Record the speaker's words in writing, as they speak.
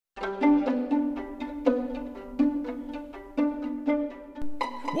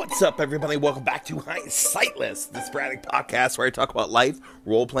What's up, everybody? Welcome back to Sightless, the sporadic podcast where I talk about life,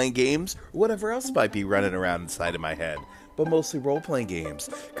 role-playing games, or whatever else might be running around inside of my head. But mostly role-playing games,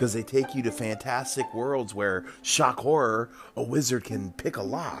 because they take you to fantastic worlds where, shock horror, a wizard can pick a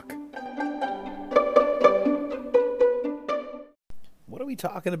lock. What are we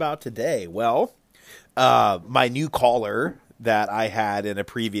talking about today? Well, my new caller that I had in a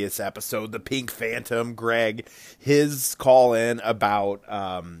previous episode, the Pink Phantom, Greg, his call in about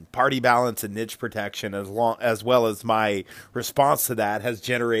party balance and niche protection, as well as my response to that, has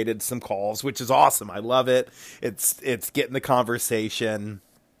generated some calls, which is awesome. I love it. It's getting the conversation.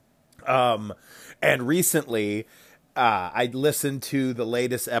 And recently, I listened to the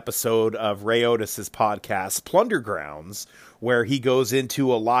latest episode of Ray Otis's podcast, Plundergrounds, where he goes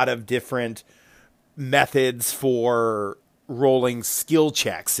into a lot of different methods for rolling skill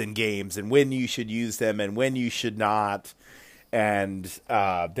checks in games and when you should use them and when you should not. And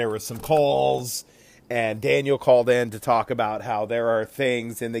there were some calls, and Daniel called in to talk about how there are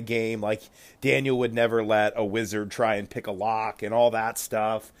things in the game, like Daniel would never let a wizard try and pick a lock and all that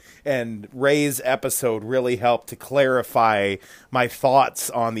stuff. And Ray's episode really helped to clarify my thoughts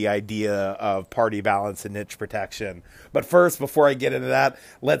on the idea of party balance and niche protection. But first, before I get into that,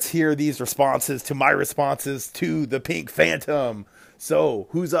 let's hear these responses to my responses to the Pink Phantom. So,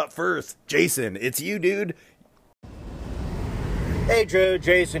 who's up first? Jason, it's you, dude. Hey Joe,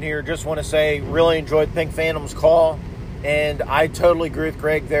 Jason here. Just want to say, really enjoyed Pink Phantom's call, and I totally agree with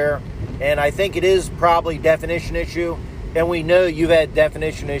Greg there. And I think it is probably definition issue, and we know you've had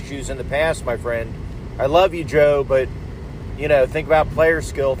definition issues in the past, my friend. I love you, Joe, but think about player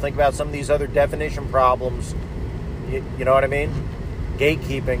skill. Think about some of these other definition problems. You know what I mean?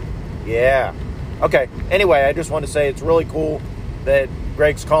 Gatekeeping. Yeah. Okay. Anyway, I just want to say it's really cool that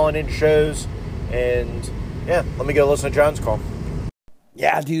Greg's calling in shows, and yeah, let me go listen to John's call.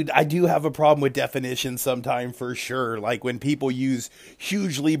 Yeah, dude, I do have a problem with definitions sometimes, for sure. Like when people use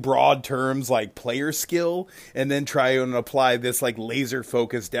hugely broad terms like player skill and then try and apply this like laser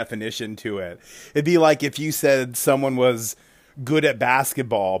focused definition to it. It'd be like if you said someone was good at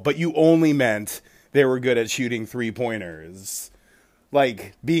basketball, but you only meant they were good at shooting 3-pointers.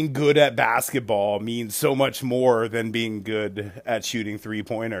 Like, being good at basketball means so much more than being good at shooting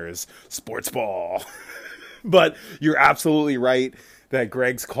 3-pointers. Sports ball. But you're absolutely right that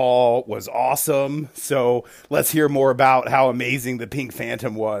Greg's call was awesome. So let's hear more about how amazing the Pink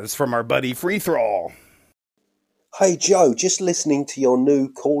Phantom was from our buddy Free Thrall. Hey Joe, just listening to your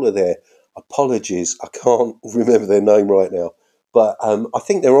new caller there. Apologies, I can't remember their name right now. But I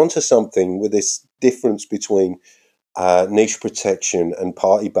think they're onto something with this difference between niche protection and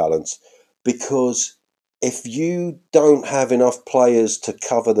party balance. Because if you don't have enough players to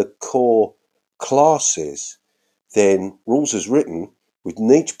cover the core classes, then rules as written with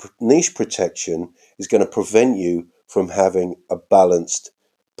niche protection is going to prevent you from having a balanced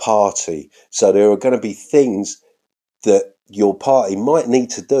party. So there are going to be things that your party might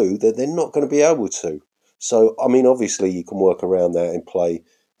need to do that they're not going to be able to. So, I mean, obviously you can work around that and play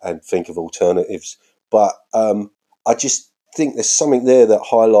and think of alternatives. But I just think there's something there that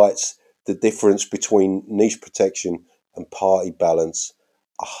highlights the difference between niche protection and party balance.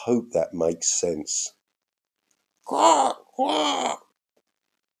 I hope that makes sense.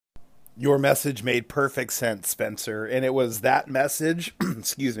 Your message made perfect sense, Spencer. And it was that message,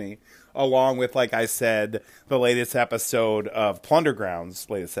 excuse me, along with, like I said, the latest episode of Plundergrounds,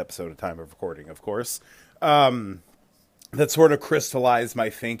 latest episode of time of recording, of course, that sort of crystallized my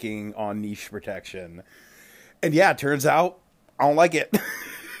thinking on niche protection. And yeah, it turns out I don't like it.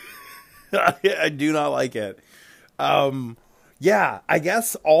 I do not like it. Yeah, I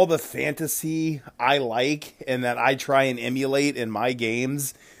guess all the fantasy I like and that I try and emulate in my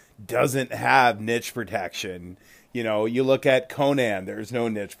games doesn't have niche protection. You know, you look at Conan, there's no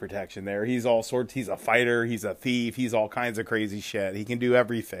niche protection there. He's all sorts, he's a fighter, he's a thief, he's all kinds of crazy shit. He can do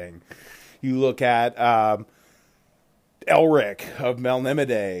everything. You look at Elric of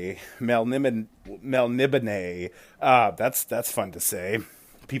Melnibone. That's fun to say.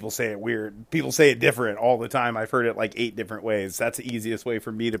 People say it weird. People say it different all the time. I've heard it like 8 different ways. That's the easiest way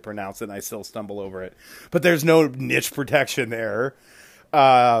for me to pronounce it, and I still stumble over it. But there's no niche protection there.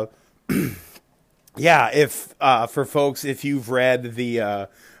 Yeah, if for folks, if you've read the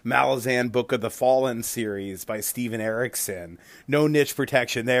Malazan Book of the Fallen series by Steven Erikson, no niche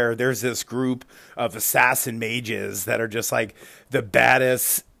protection there. There's this group of assassin mages that are just like the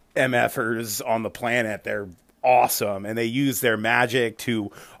baddest MFers on the planet. They're awesome, and they use their magic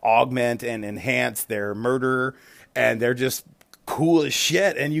to augment and enhance their murder, and they're just cool as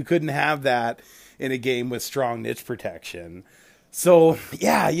shit, and you couldn't have that in a game with strong niche protection. So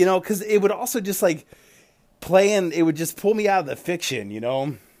yeah, because it would also just like it would just pull me out of the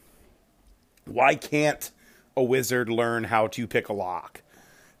fiction. Why can't a wizard learn how to pick a lock?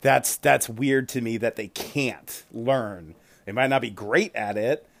 That's weird to me that they can't learn. They might not be great at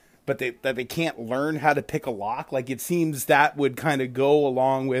it, but they can't learn how to pick a lock. Like, it seems that would kind of go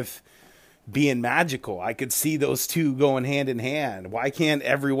along with being magical. I could see those two going hand in hand. Why can't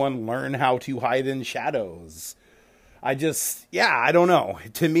everyone learn how to hide in shadows? I don't know.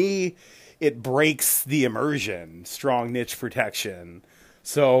 To me, it breaks the immersion, strong niche protection.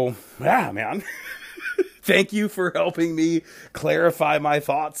 So, yeah, man. Thank you for helping me clarify my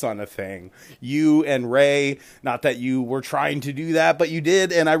thoughts on a thing. You and Ray, not that you were trying to do that, but you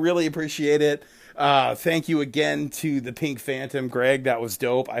did, and I really appreciate it. Thank you again to the Pink Phantom, Greg. That was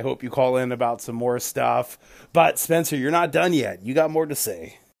dope. I hope you call in about some more stuff. But, Spencer, you're not done yet. You got more to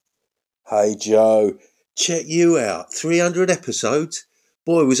say. Hey, Joe. Check you out. 300 episodes?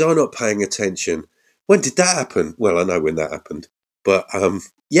 Boy, was I not paying attention. When did that happen? Well, I know when that happened. But,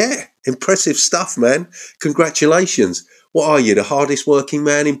 yeah, impressive stuff, man. Congratulations. What are you, the hardest working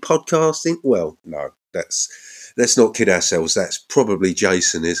man in podcasting? Well, no, let's not kid ourselves. That's probably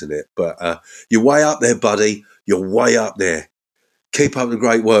Jason, isn't it? But you're way up there, buddy. You're way up there. Keep up the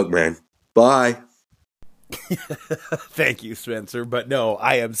great work, man. Bye. Thank you, Spencer. But no,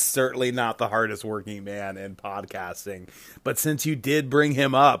 I am certainly not the hardest working man in podcasting. But since you did bring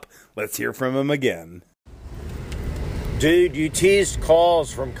him up, let's hear from him again. Dude, you teased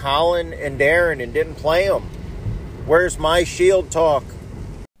calls from Colin and Darren and didn't play them. Where's my Shield talk?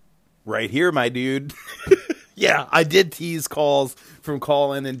 Right here, my dude. Yeah, I did tease calls from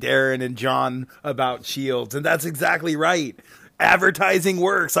Colin and Darren and John about Shields, and that's exactly right. Advertising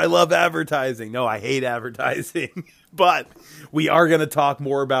works. I love advertising. No, I hate advertising. But we are going to talk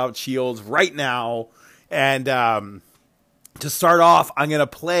more about Shields right now. And to start off, I'm going to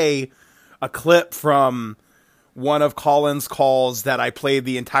play a clip from one of Colin's calls that I played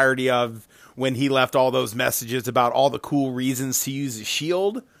the entirety of when he left all those messages about all the cool reasons to use a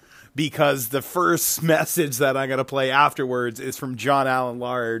shield. Because the first message that I'm going to play afterwards is from John Allen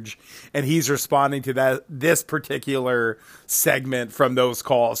Large, and he's responding to this particular segment from those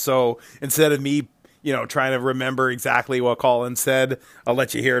calls. So instead of me, trying to remember exactly what Colin said, I'll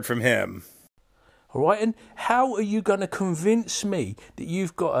let you hear it from him. All right, and how are you going to convince me that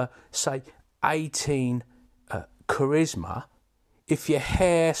you've got a, say, 18 charisma if your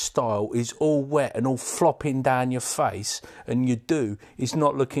hairstyle is all wet and all flopping down your face and your do is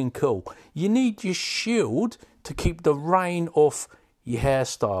not looking cool? You need your shield to keep the rain off your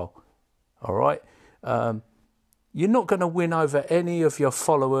hairstyle. All right? You're not going to win over any of your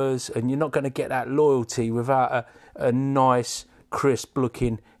followers, and you're not going to get that loyalty without a nice,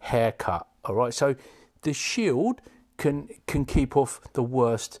 crisp-looking haircut. All right? So the shield can keep off the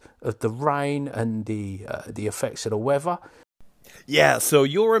worst of the rain and the effects of the weather. Yeah, so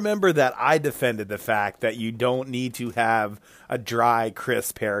you'll remember that I defended the fact that you don't need to have a dry,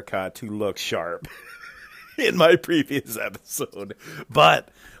 crisp haircut to look sharp in my previous episode. But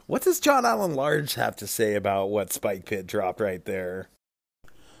what does John Allen Large have to say about what Spike Pit dropped right there?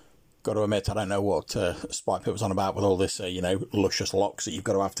 Got to admit, I don't know what Spike Pit was on about with all this, luscious locks that you've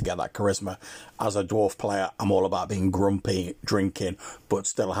got to have to get that charisma. As a dwarf player, I'm all about being grumpy, drinking, but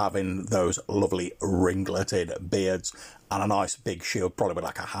still having those lovely ringleted beards and a nice big shield, probably with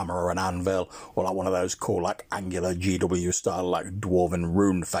like a hammer or an anvil, or like one of those cool, like angular GW style, like dwarven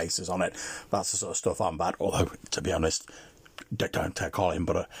rune faces on it. That's the sort of stuff I'm about. Although, to be honest, don't take Colin,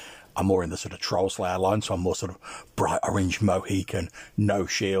 but I'm more in the sort of Troll Slayer line, so I'm more sort of bright orange Mohican, no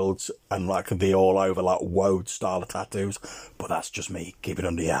shields, and like the all over like woad style of tattoos. But that's just me. Keep it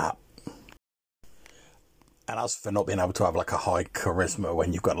under your hat. And as for not being able to have like a high charisma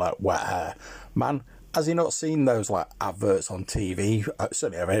when you've got like wet hair, man, has he not seen those like adverts on TV,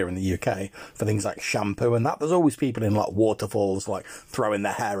 certainly over here in the UK, for things like shampoo and that? There's always people in like waterfalls like throwing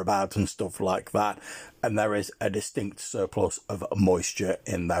their hair about and stuff like that. And there is a distinct surplus of moisture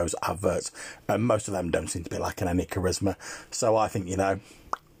in those adverts. And most of them don't seem to be lacking any charisma. So I think,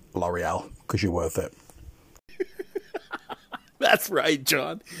 L'Oreal, because you're worth it. That's right,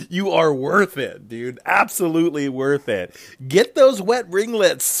 John. You are worth it, dude. Absolutely worth it. Get those wet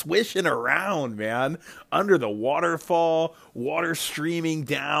ringlets swishing around, man. Under the waterfall, water streaming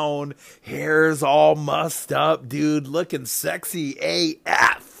down, hair's all mussed up, dude. Looking sexy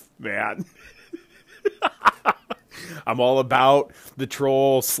AF, man. I'm all about the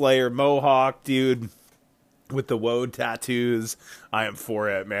Troll Slayer Mohawk, dude. With the woad tattoos, I am for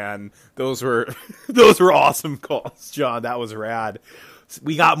it, man. Those were awesome calls, John. That was rad.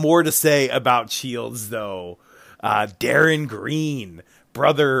 We got more to say about Shields, though. Darren Green,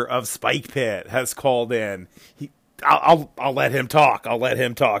 brother of Spike Pit, has called in. I'll let him talk.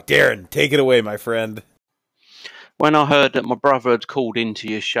 Darren, take it away, my friend. When I heard that my brother had called into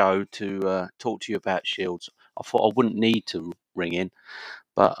your show to talk to you about shields, I thought I wouldn't need to ring in,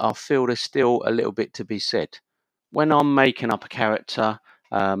 but I feel there's still a little bit to be said. When I'm making up a character,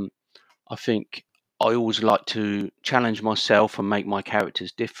 I think I always like to challenge myself and make my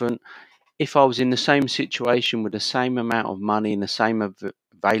characters different. If I was in the same situation with the same amount of money and the same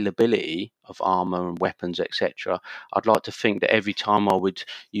availability of armor and weapons, etc., I'd like to think that every time I would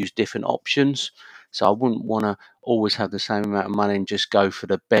use different options. So I wouldn't want to always have the same amount of money and just go for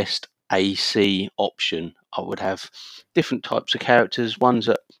the best AC option. I would have different types of characters, ones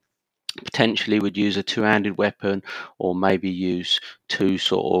that potentially would use a two-handed weapon, or maybe use two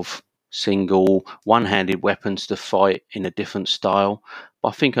sort of single one-handed weapons to fight in a different style. But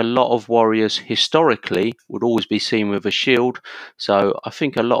I think a lot of warriors historically would always be seen with a shield, so I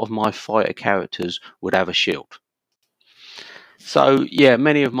think a lot of my fighter characters would have a shield. So yeah,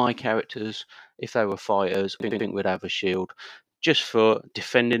 many of my characters, if they were fighters, I think would have a shield just for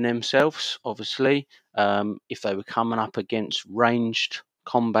defending themselves, obviously. If they were coming up against ranged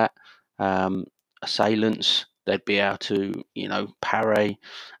combat assailants, they'd be able to, parry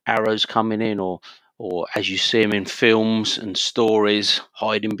arrows coming in, or as you see them in films and stories,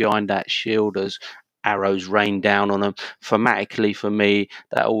 hiding behind that shield as arrows rain down on them. Thematically, for me,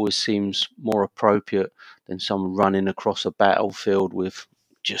 that always seems more appropriate than someone running across a battlefield with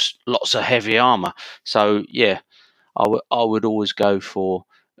just lots of heavy armor. So yeah, I would always go for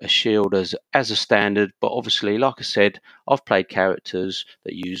a shield as a standard. But obviously, like I said, I've played characters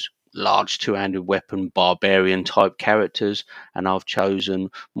that use large two-handed weapon barbarian type characters, and I've chosen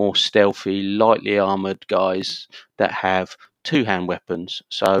more stealthy, lightly armored guys that have two-hand weapons.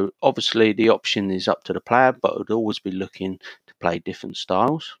 So obviously the option is up to the player, but I'd always be looking to play different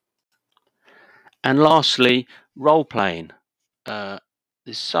styles. And lastly, role playing.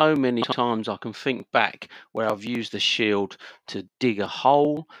 There's so many times I can think back where I've used a shield to dig a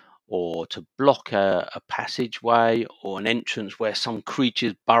hole, or to block a passageway or an entrance where some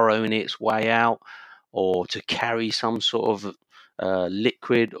creature's burrowing its way out, or to carry some sort of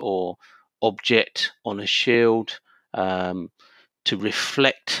liquid or object on a shield, to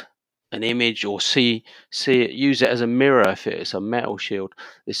reflect an image, or see it, use it as a mirror if it's a metal shield.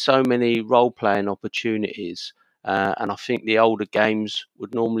 There's so many role-playing opportunities. And I think the older games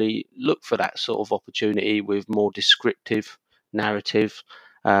would normally look for that sort of opportunity with more descriptive narrative.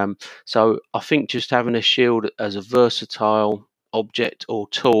 So I think just having a shield as a versatile object or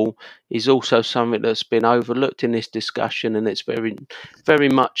tool is also something that's been overlooked in this discussion, and it's very, very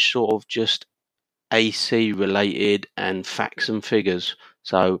much sort of just AC related and facts and figures.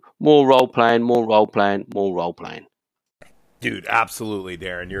 So more role playing. Dude, absolutely,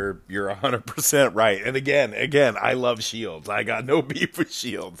 Darren. You're 100% right. And again, I love shields. I got no beef with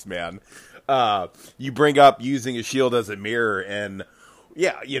shields, man. You bring up using a shield as a mirror, and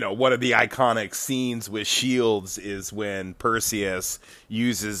yeah, one of the iconic scenes with shields is when Perseus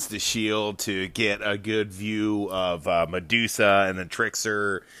uses the shield to get a good view of Medusa, and then tricks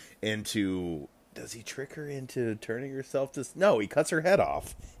her into... Does he trick her into turning herself to... No, he cuts her head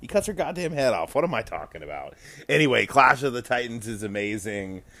off. He cuts her goddamn head off. What am I talking about? Anyway, Clash of the Titans is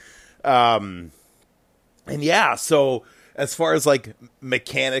amazing. And yeah, so as far as like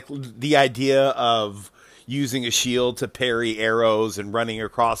the idea of using a shield to parry arrows and running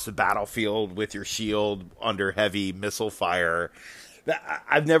across the battlefield with your shield under heavy missile fire,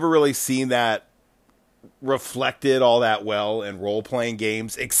 I've never really seen that reflected all that well in role-playing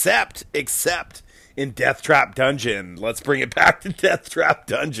games, except in Death Trap Dungeon. Let's bring it back to Death Trap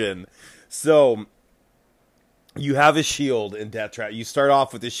Dungeon. So you have a shield in Death Trap. You start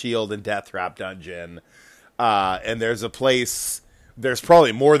off with a shield in Death Trap Dungeon, and there's a place. There's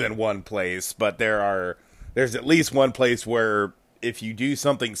probably more than one place, but there's at least one place where if you do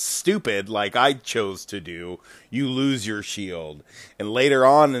something stupid like I chose to do, you lose your shield. And later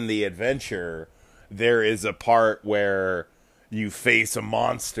on in the adventure, there is a part where you face a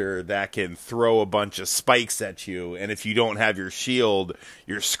monster that can throw a bunch of spikes at you, and if you don't have your shield,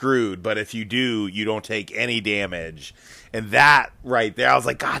 you're screwed. But if you do, you don't take any damage. And that right there, I was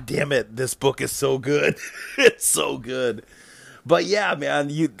like, God damn it, this book is so good. It's so good. But yeah, man,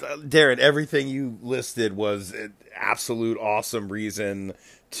 Darren, everything you listed was an absolute awesome reason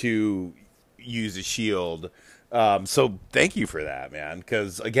to use a shield. So thank you for that, man.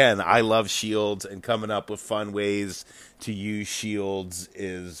 Because again, I love shields, and coming up with fun ways to use shields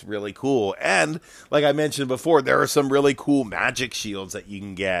is really cool. And like I mentioned before, there are some really cool magic shields that you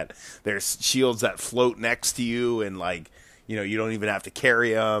can get. There's shields that float next to you, and like, you know, you don't even have to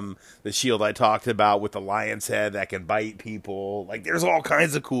carry them. The shield I talked about with the lion's head that can bite people. Like, there's all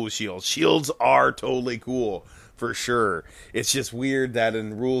kinds of cool shields. Shields are totally cool, for sure. It's just weird that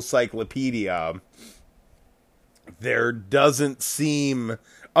in Rule Cyclopedia, there doesn't seem,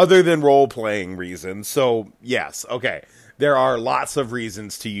 other than role-playing reasons. So, yes, okay, there are lots of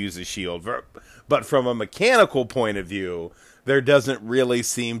reasons to use a shield. But from a mechanical point of view, there doesn't really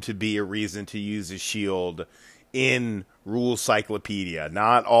seem to be a reason to use a shield in Rule Cyclopedia.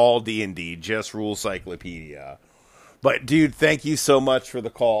 Not all D&D, just Rule Cyclopedia. But dude, thank you so much for the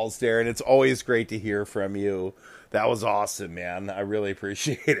calls, Darren. It's always great to hear from you. That was awesome, man. I really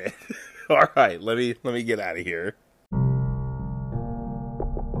appreciate it. All right, let me get out of here.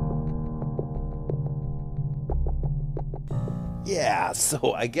 Yeah,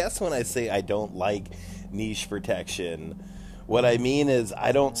 so I guess when I say I don't like niche protection, what I mean is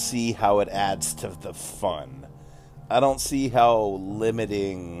I don't see how it adds to the fun. I don't see how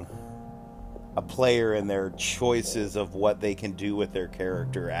limiting a player and their choices of what they can do with their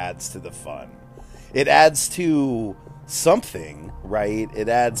character adds to the fun. It adds to something, right? It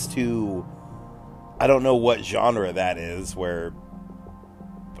adds to, I don't know what genre that is, where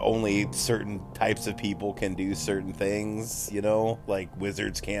only certain types of people can do certain things, you know? Like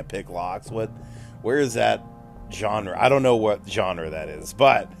wizards can't pick locks. Where is that genre? I don't know what genre that is,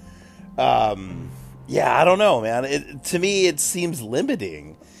 but yeah, I don't know, man. To me, it seems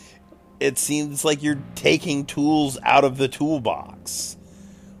limiting. It seems like you're taking tools out of the toolbox.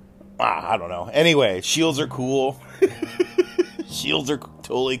 I don't know. Anyway, shields are cool. Shields are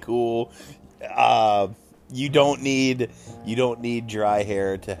totally cool. You don't need dry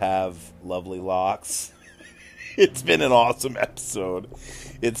hair to have lovely locks. It's been an awesome episode.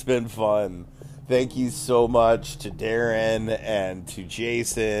 It's been fun. Thank you so much to Darren and to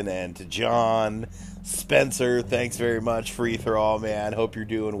Jason and to John. Spencer, thanks very much. Free Thrall, man. Hope you're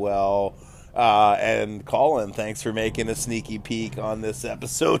doing well. And Colin, thanks for making a sneaky peek on this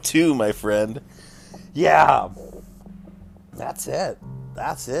episode too, my friend. Yeah, that's it.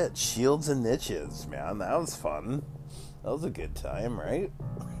 That's it. Shields and niches, man. That was fun. That was a good time, right?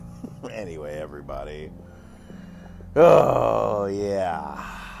 Anyway, everybody. Oh, yeah.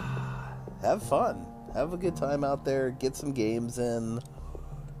 Have fun. Have a good time out there. Get some games in.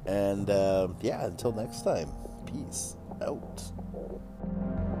 And, yeah, until next time. Peace out.